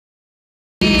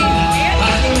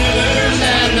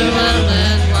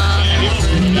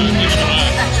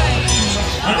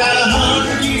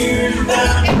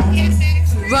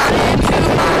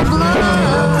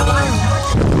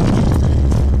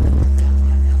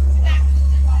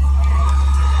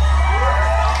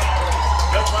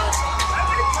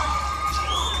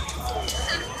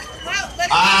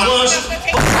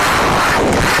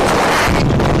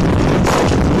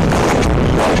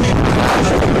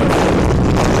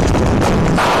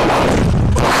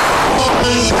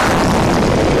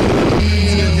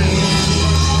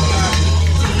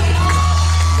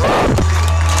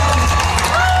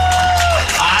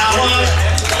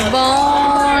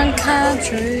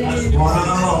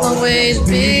always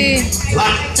be.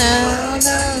 Now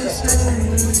the sun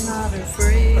is not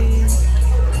afraid.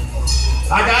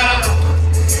 I got it.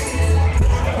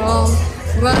 Oh,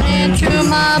 running through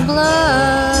my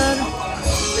blood.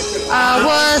 I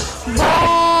was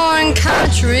born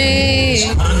country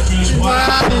where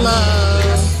I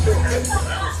love.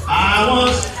 I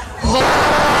was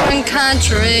Born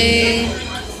country.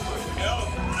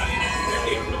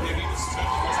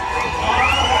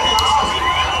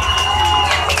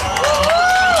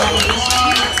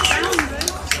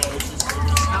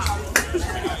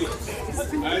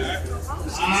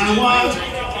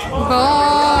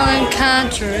 Born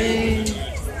country.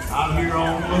 Out here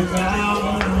on the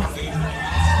lookout.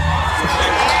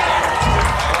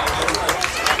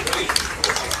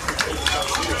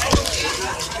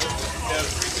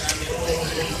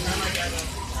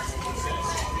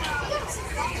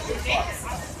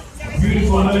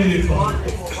 Beautiful lady from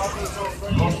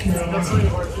North Carolina.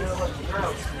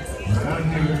 Right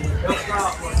here.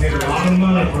 Get a lot of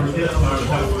money for a gift card to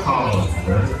college.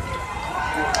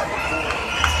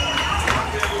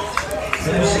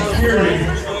 And security.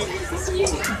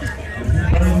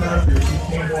 Right up here, she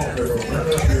can't walk there, but right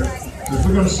up here. Because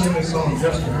we're going to sing this song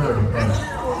just to her because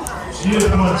she is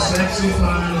one sexy,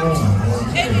 fine woman.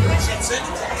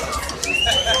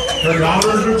 Her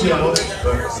daughters are jealous,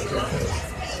 but it's okay.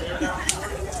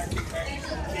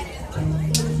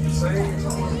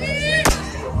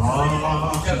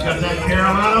 Oh, she's got that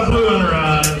Carolina blue in her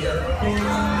eyes.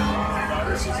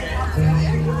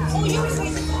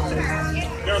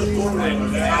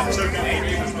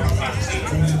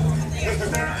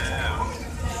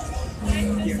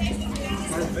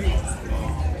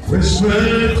 Whisper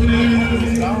to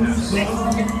the song.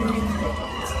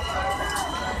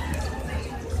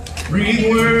 Breathe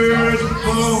words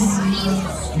from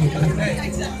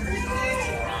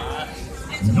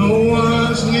no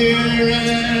one's here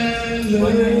and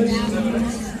listening.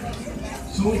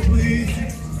 So please,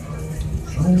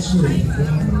 don't sleep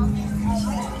down.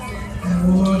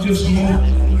 Oh, I just want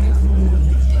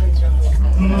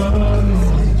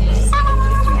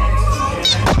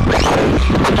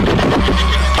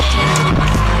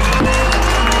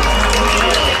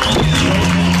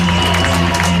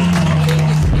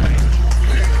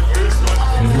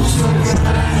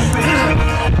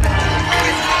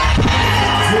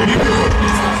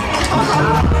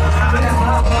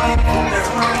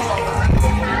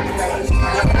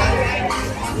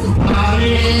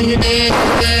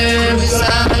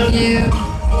beside you.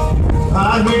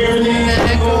 I hear the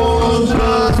echoes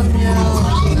of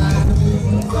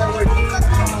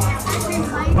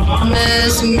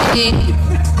Promise me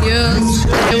you'll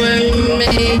stay with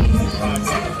me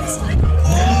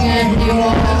if you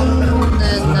want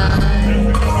the night.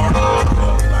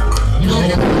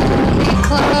 You'll hold me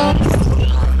close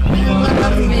and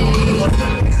love me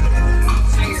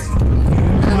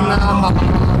in the heart.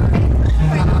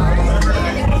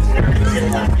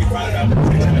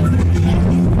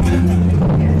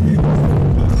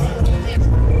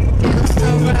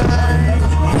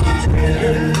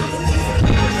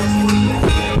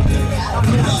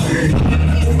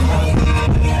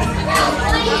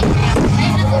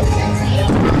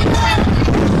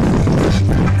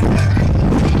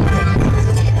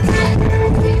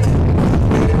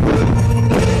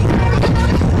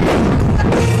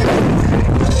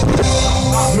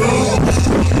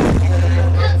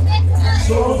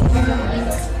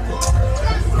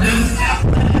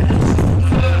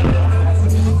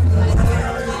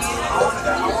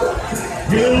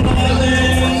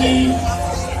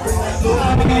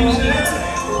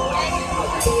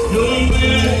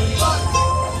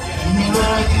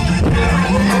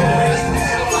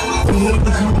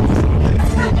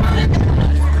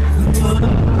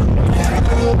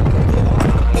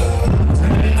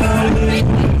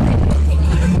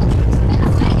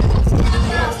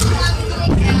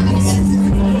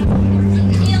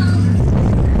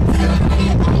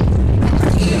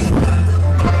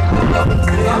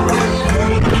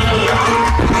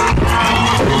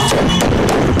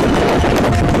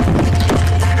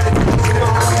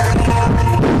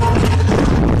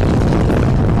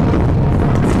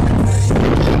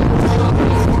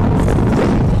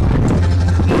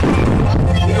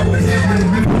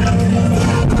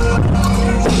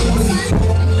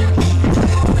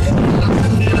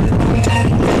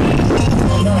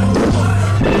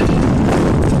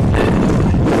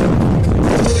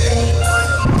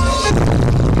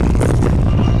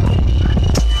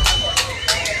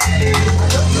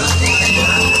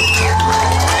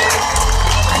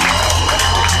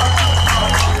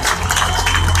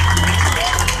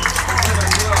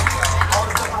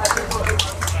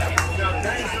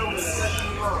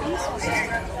 It's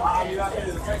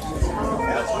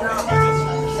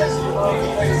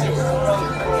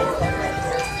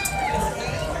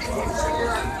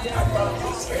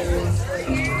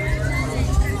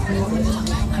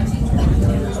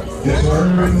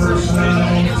her first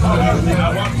night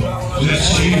that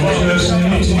she was just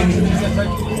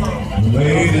 18.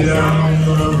 Laid it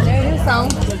down There's a song.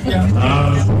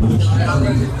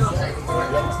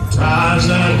 ties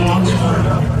that once were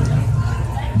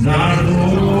not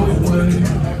away.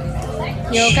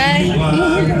 You okay?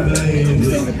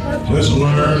 Just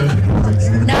learning.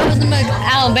 That was in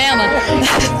Alabama.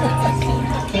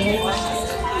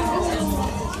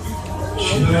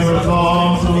 She never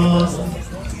thought of love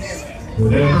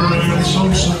would ever end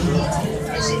so soon.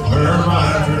 Her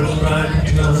mind goes back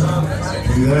in time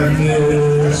to that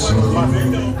miss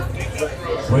saloon.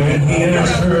 When he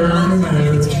asked her to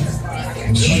marry,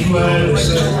 and she gladly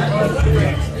said,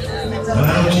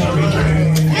 "That's what we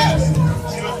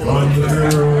on the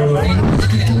girl."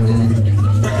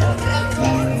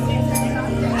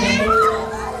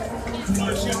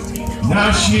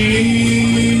 Now she's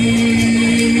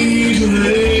a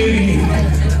lady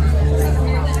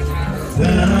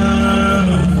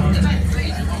down.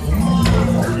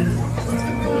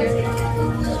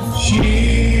 She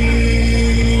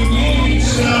needs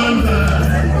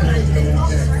somebody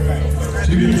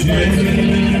to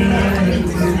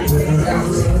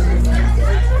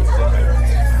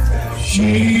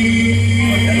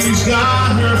she's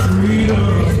got her freedom,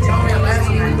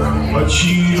 but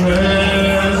she'd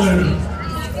rather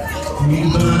be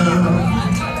bound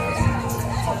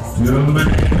to a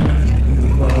man who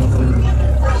loves her.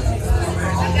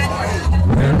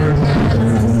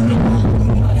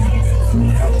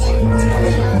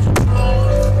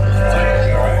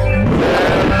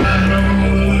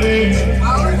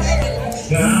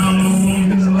 Down on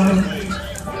the love,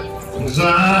 'cause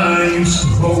I used to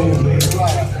hold me and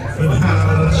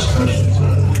have a special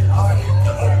time.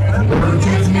 Word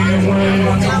took me away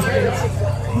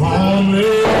on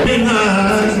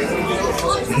midnight,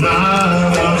 and I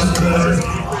was there.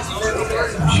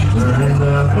 She turned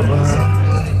out the light,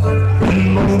 and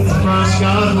both of us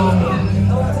got home,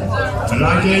 and I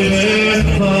gave in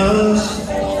the buzz.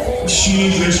 She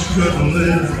just couldn't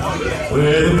live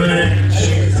with a man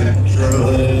she could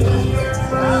trust.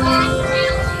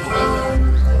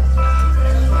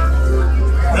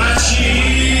 That she's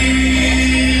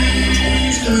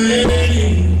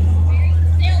laying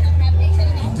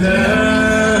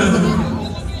down.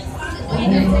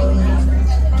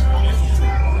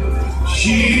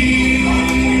 She's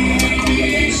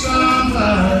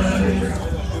somebody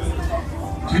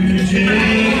to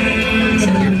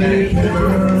gently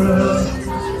care.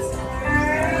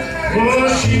 Oh,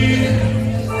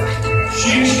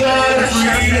 she's got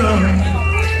freedom,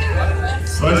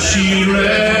 but she'd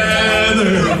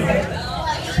rather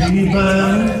be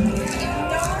bound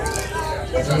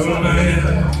to a man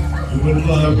who would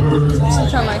love her. I'll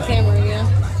turn my camera again.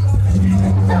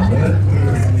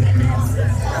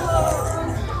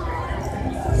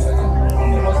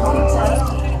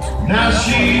 Now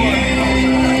she's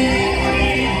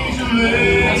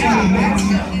laying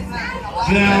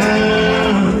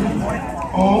down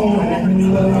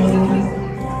on love.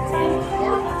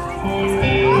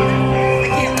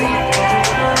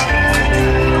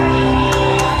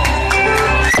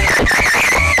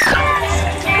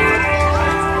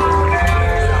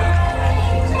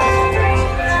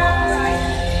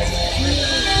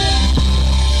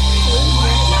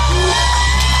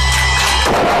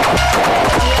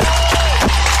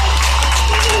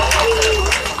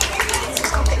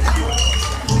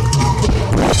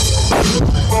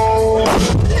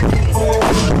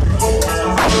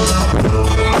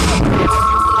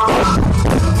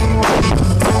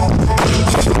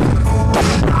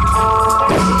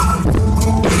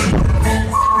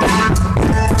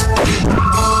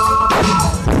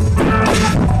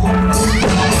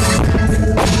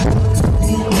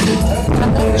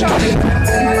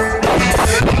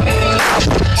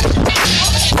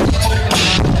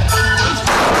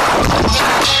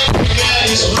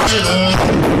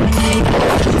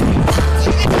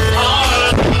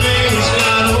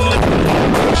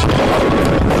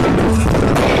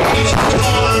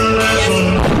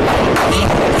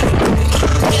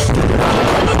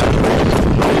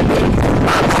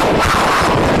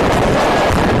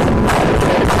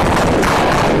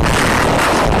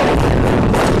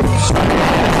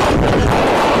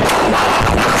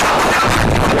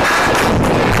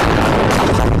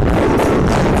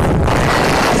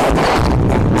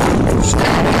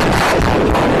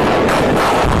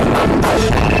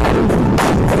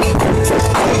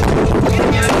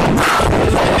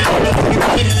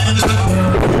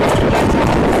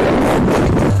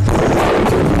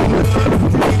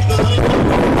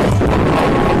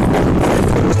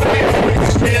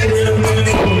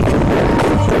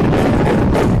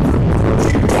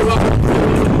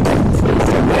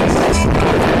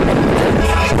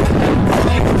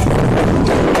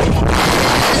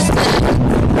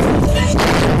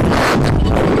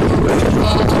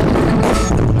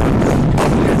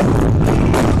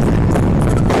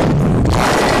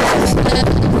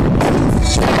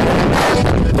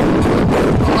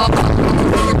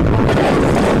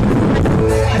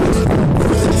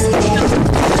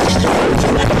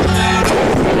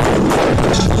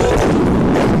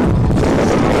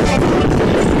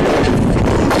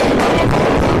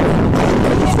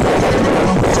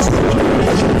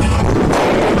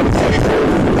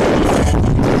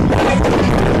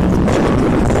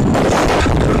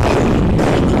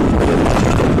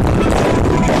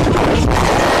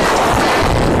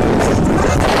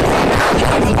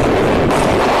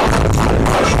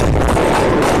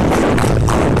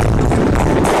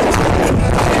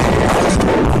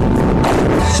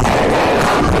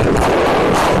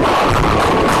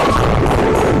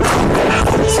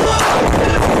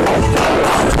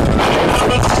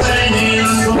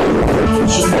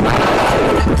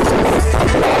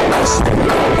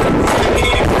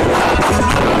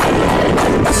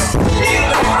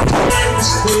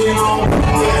 stay on.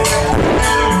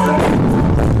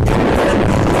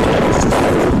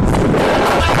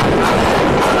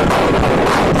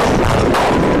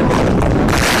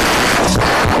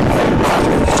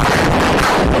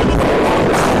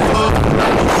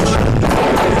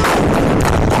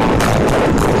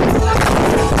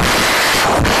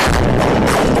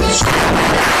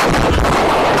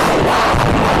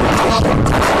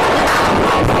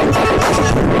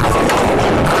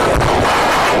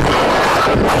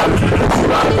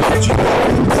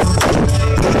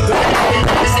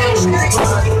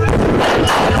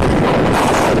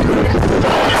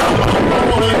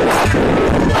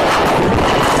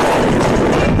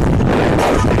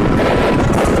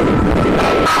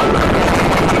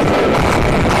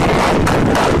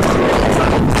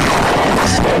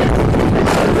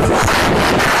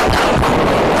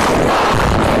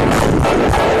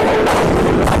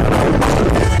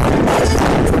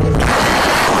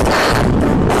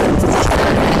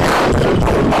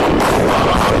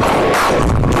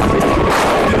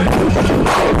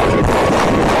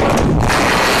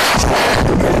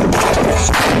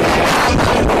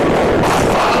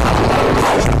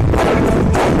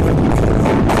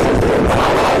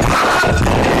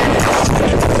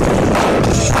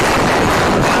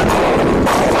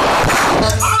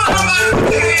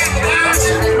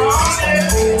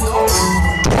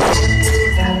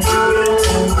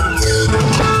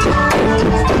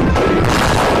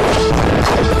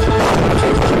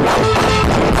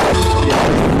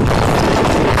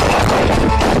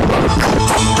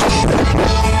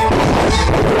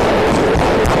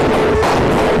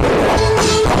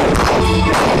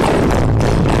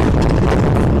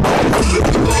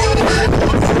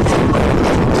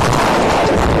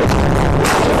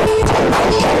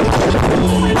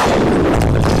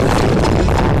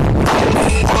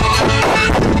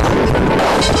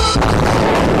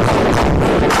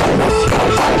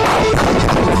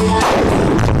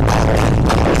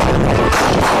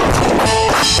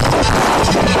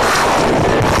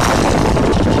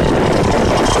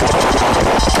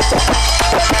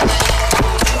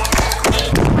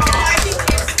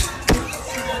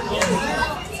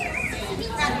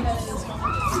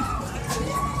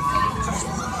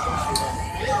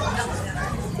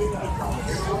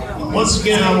 Once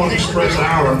again, I want to express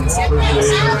our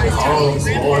appreciation to all of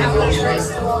the law enforcement,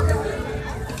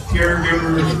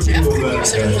 caregivers, people that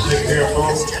take care of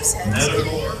folks,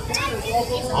 medical,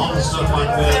 all the stuff like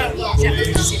that,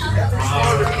 police,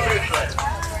 fire.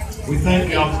 We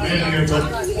thank y'all for being here, but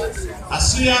I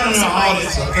see out in our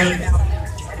audience, I think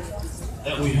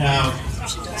that we have,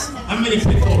 how many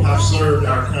people have served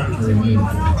our country?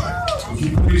 Would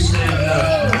you please stand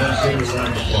up and let's give a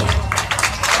round of applause.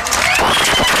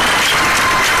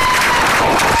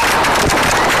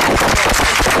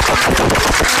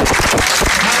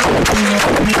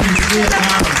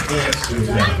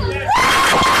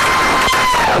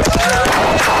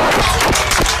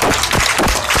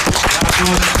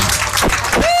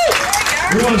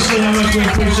 We want to say how much we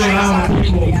appreciate all the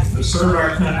people that serve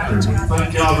our country.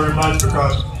 Thank y'all very much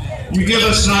because you give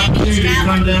us an opportunity to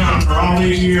come down for all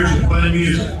these years and play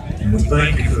music. And we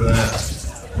thank you for that.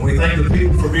 And we thank the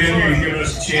people for being here and giving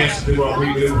us a chance to do what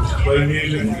we do, which is play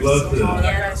music, and we love to do it.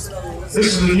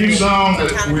 This is a new song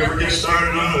that we ever get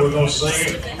started on, and we're going to sing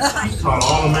it. It's called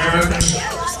All American.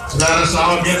 It's about us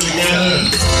all getting together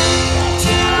and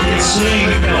we can sing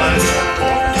if you like.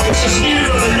 This is new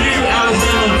for the new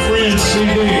Alabama Friends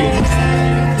CD.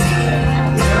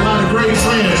 We got a lot of great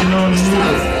friends, you know, in the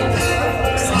music.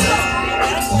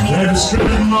 They're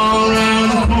distributing them all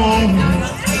around the corner.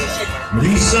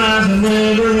 East side and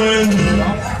everywhere.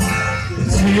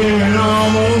 It's here in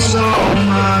almost all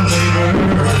my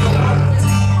neighborhoods.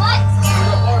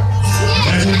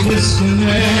 There's a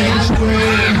disconnect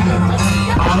between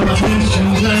all the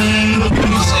tensions and the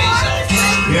peace.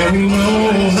 Yeah, we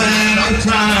know that the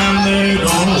time they're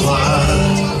gonna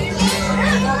lie.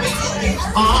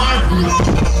 Our group,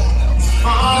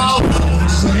 all on the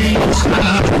same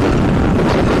side.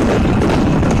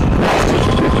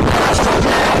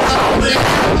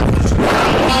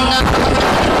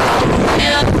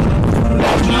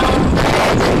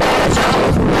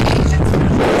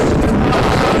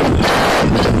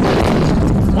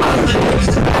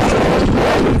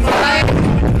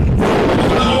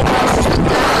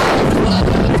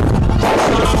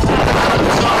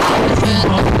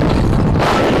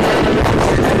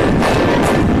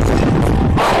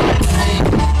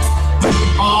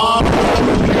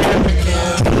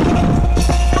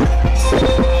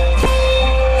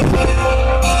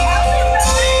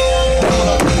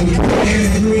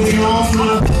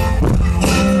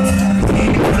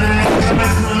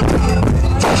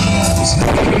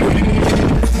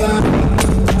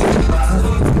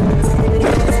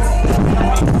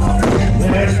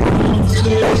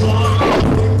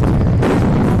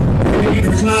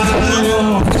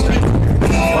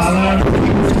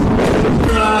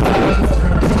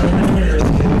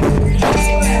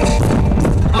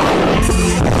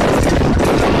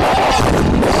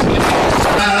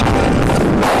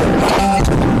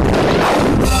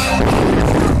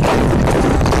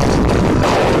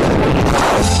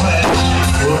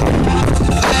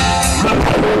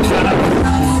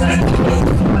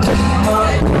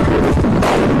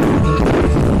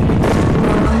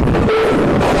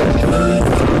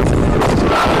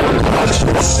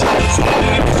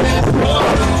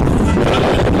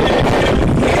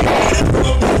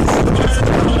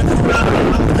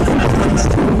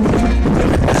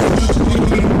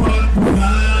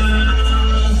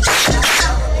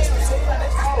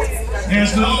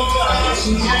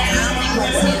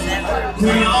 We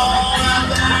all out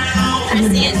there.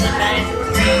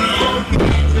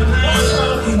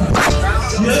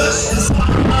 Just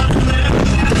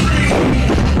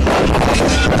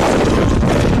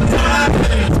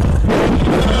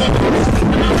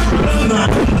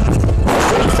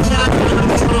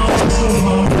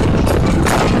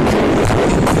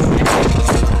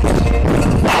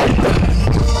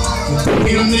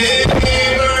your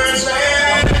neighbors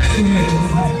and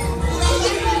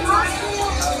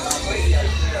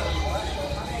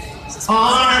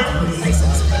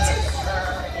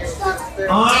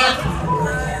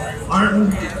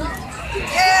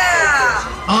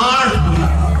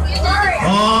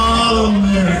all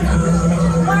America.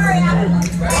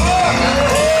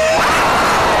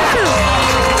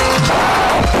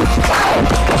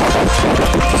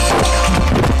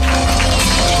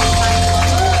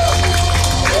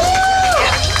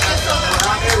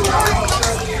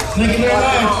 Thank you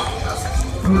very much.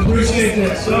 We appreciate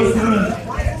that so much.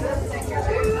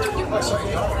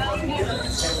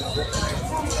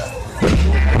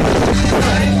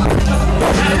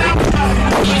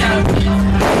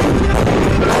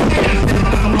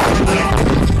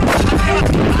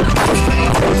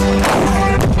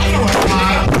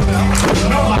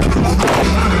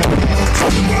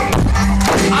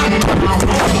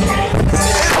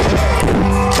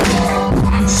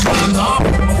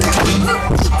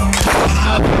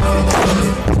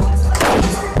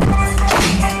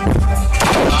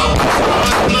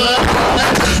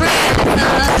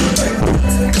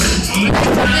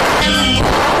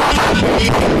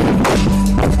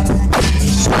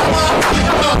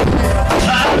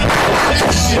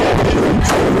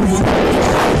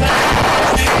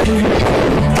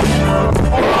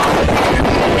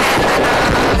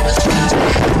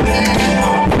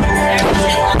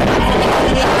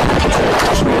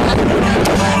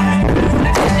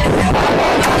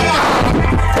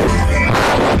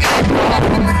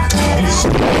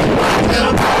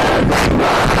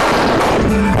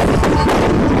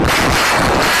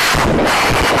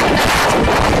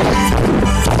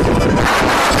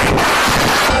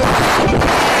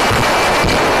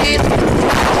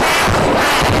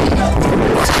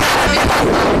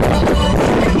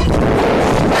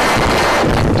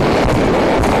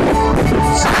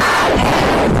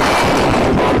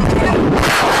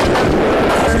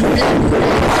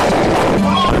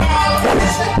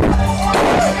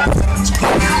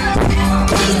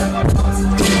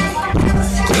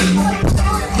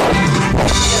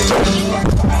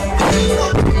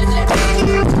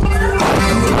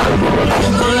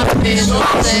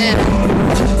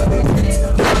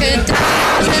 Good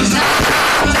times and times.